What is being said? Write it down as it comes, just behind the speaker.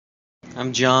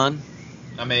I'm John.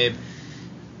 I'm Abe.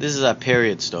 This is our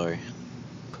period story.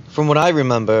 From what I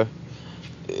remember,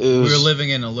 we were living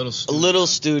in a little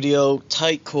studio.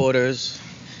 Tight quarters.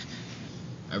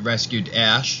 I rescued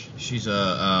Ash. She's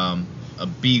a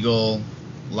beagle,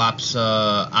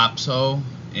 Lhasa Apso,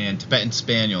 and Tibetan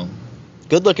Spaniel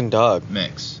Good looking dog.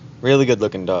 mix. Really good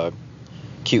looking dog.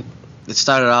 Cute. It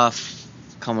started off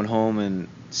coming home and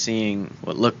seeing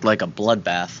what looked like a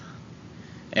bloodbath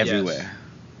everywhere. Yes.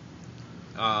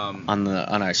 On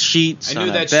our sheets, I knew on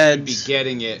our that she beds. would be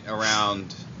getting it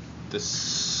around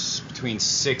between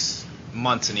 6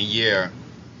 months and a year.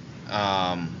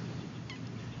 I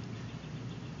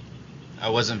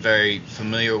wasn't very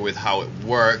familiar with how it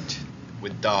worked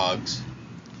with dogs.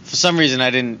 For some reason, I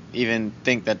didn't even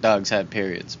think that dogs had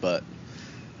periods, but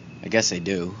I guess they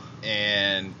do.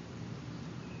 And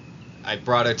I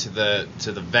brought her to the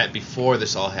vet before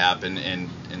this all happened and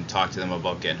talked to them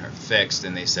about getting her fixed,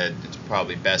 and they said it's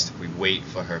probably best if we wait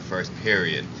for her first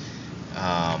period.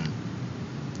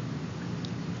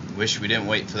 Wish we didn't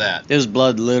wait for that. There's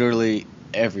blood literally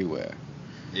everywhere.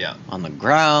 Yeah. On the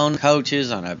ground,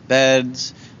 couches, on our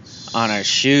beds, on our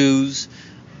shoes.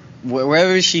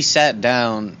 Wherever she sat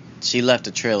down, she left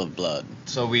a trail of blood.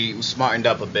 So we smartened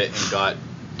up a bit and got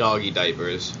doggy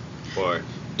diapers, or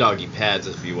doggy pads,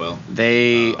 if you will.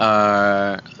 They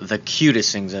are the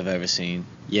cutest things I've ever seen.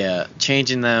 Yeah,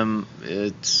 changing them,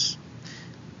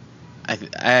 I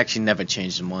actually never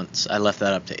changed them once. I left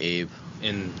that up to Abe.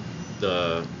 In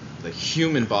the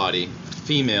human body,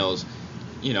 females,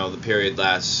 the period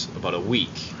lasts about a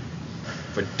week.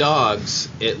 For dogs,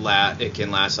 it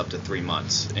can last up to 3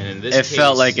 months. And in this case, it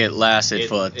felt like it lasted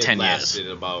for 10 years.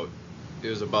 It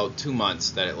was about 2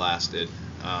 months that it lasted.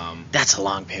 That's a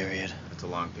long period. That's a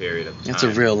long period of time. That's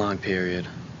a real long period.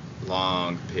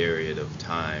 Long period of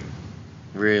time.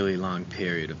 Really long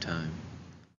period of time.